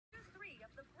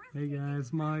Hey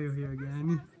guys, Mario here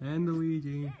again, and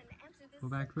Luigi. We're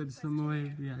back with some more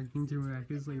reacting to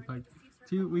Rocket League. Like,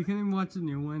 we couldn't watch the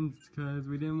new ones because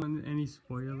we didn't want any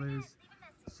spoilers.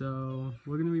 So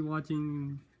we're gonna be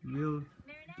watching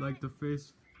the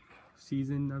first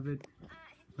season of it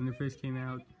when it first came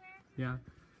out. Yeah.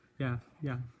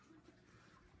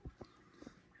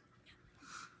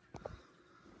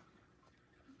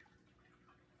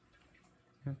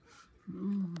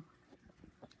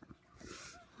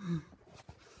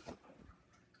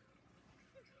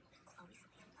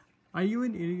 Are you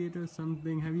an idiot or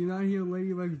something? Have you not heard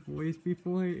Ladybug's voice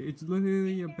before? It's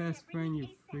literally your best friend, you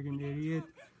friggin' idiot.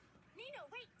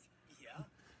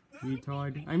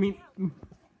 Retard. I mean...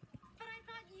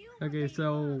 Okay,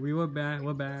 so we're back.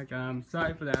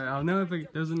 Sorry for that.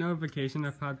 There's a notification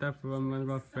that popped up from one of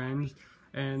our friends,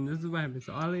 and this is what happened.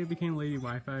 So Alia became Lady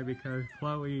Wi-Fi because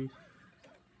Chloe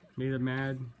made her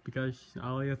mad because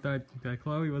Alia thought that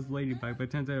Chloe was Ladybug,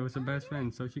 but turns out it was her best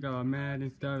friend. So she got all mad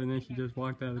and stuff, and then she just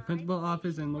walked out of the principal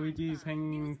office, and Luigi is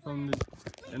hanging from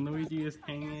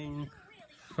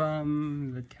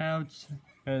the couch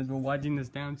as we're watching this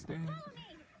downstairs.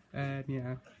 And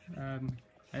yeah, I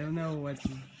don't know why.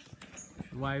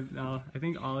 I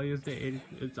think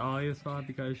it's Alia's fault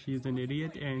because she's an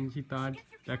idiot and she thought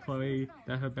that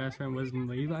her best friend wasn't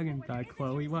Ladybug and thought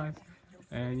Chloe was.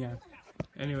 And yeah.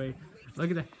 Anyway,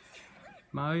 look at that.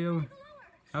 Mario,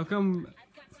 how come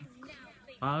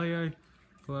Alia,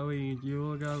 Chloe,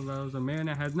 Julia, Rose,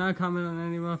 Amanda has not commented on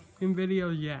any of our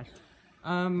videos yet?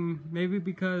 Maybe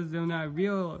because they're not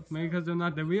real. Maybe because they're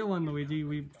not the real one, Luigi.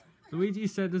 Luigi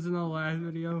said this in our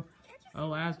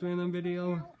last random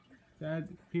video, that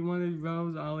he wanted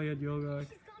Rose, Alia, Julia,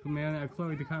 Amanda, and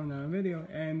Chloe to comment on a video,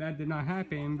 and that did not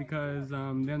happen because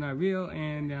they're not real,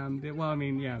 and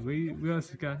we will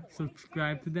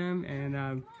subscribe to them, and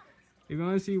if you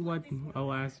want to see what our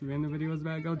last random video was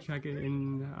about, go check it.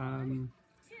 And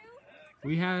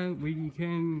we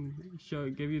can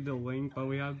give you the link, but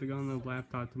we have to go on the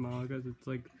laptop tomorrow because it's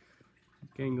like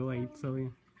getting late. So yeah,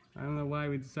 I don't know why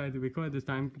we decided to record this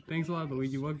time. Thanks a lot,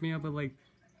 Luigi. You woke me up at like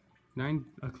 9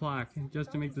 o'clock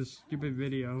just to make this stupid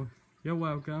video. You're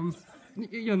welcome.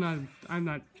 You're not. I'm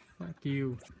not. Fuck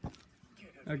you.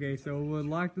 Okay, so we're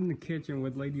locked in the kitchen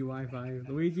with Lady Wi-Fi.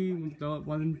 Luigi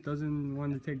doesn't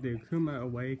want to take the Akuma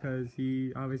away because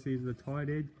he obviously is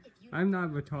retarded. I'm not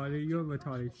retarded. You're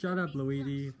retarded. Shut up,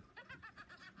 Luigi.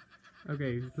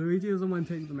 Okay, Luigi doesn't want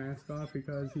to take the mask off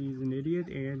because he's an idiot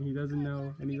and he doesn't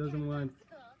know and he doesn't want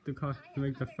to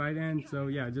make the fight end. So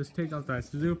yeah, just take off that.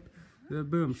 Zoop.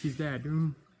 Boom. She's dead.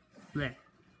 Bleh.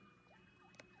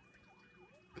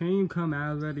 Can you come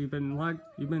out already? You've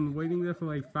been waiting there for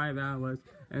like 5 hours,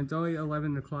 and it's only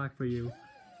 11 o'clock for you.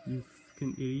 You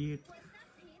fucking idiot.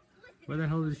 Where the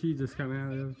hell did she just come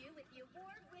out of?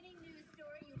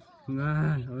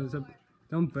 Nah,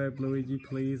 don't burp, Luigi,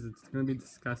 please. It's gonna be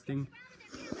disgusting.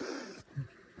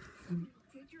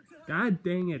 God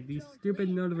dang it, these stupid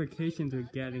notifications we're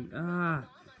getting.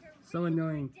 So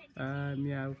annoying.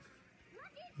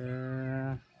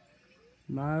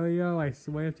 Mario, I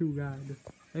swear to God.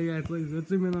 Hey guys, please, let's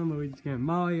zoom in on Luigi's game.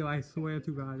 Mario, I swear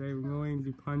to God, I'm going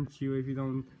to punch you if you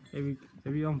don't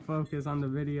focus on the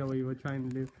video we were trying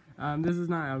to do. This is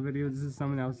not our video, this is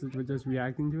someone else's. We're just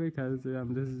reacting to it because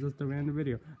this is just a random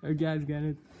video. You guys get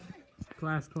it?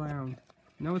 Class clown.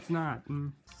 No, it's not.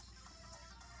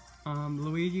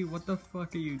 Luigi, what the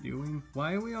fuck are you doing?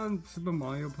 Why are we on Super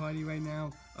Mario Party right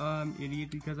now?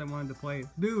 Idiot, because I wanted to play it.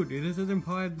 Dude, this isn't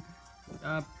part.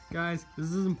 Guys,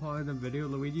 this isn't part of the video.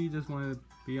 Luigi just wanted to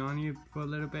be on here for a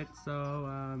little bit,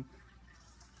 so,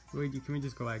 Luigi, can we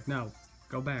just go back? No.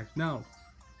 Go back. No.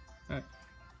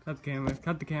 Cut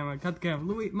the camera.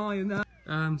 Luigi, Mario, no.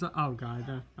 Oh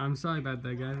god, I'm sorry about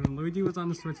that, guys. Luigi was on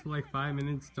the Switch for like 5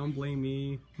 minutes. Don't blame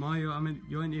me. Mario,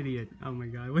 you're an idiot. Oh my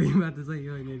god, what are you about to say?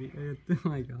 You're an idiot. Oh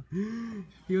my god.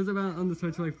 He was on the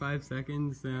Switch for like 5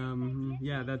 seconds.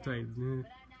 Yeah, that's right.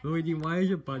 Luigi, why is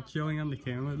your butt showing on the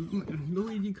camera?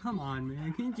 Luigi, come on,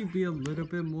 man. Can't you be a little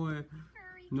bit more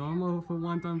normal for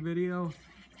once on video?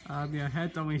 Yeah,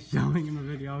 head's only showing in the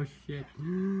video. Oh, shit.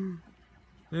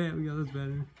 There we go, that's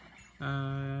better.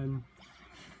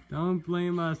 Don't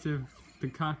blame us if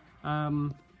if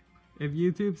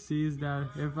YouTube sees that,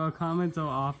 if our comments are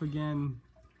off again.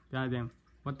 Goddamn,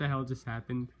 what the hell just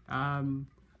happened?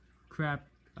 Crap.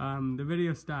 The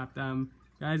video stopped.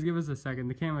 Guys, give us a second.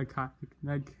 The camera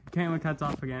cuts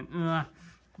off again. Ugh.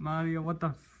 Mario, what the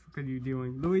fuck are you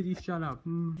doing? Luigi, shut up.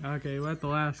 Okay, we're at the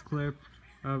last clip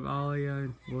of Alia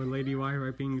or Lady Wi-Fi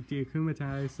being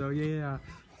deakumatized. So yeah.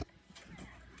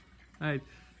 Alright.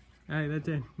 Alright, that's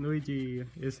it. Luigi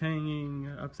is hanging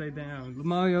upside down.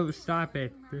 Mario, stop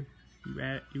it.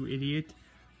 You idiot.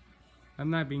 I'm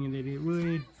not being an idiot.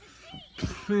 Really?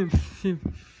 Yeah.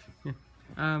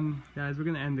 Guys, we're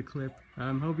gonna end the clip.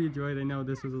 Hope you enjoyed. I know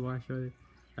this was a lot shorter.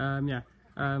 Yeah.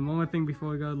 One more thing before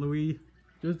we go, Luigi.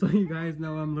 Just so you guys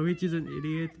know, Luigi's an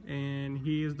idiot, and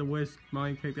he is the worst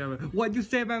Mario character ever. What'd you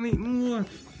say about me?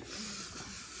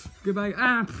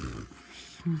 Goodbye.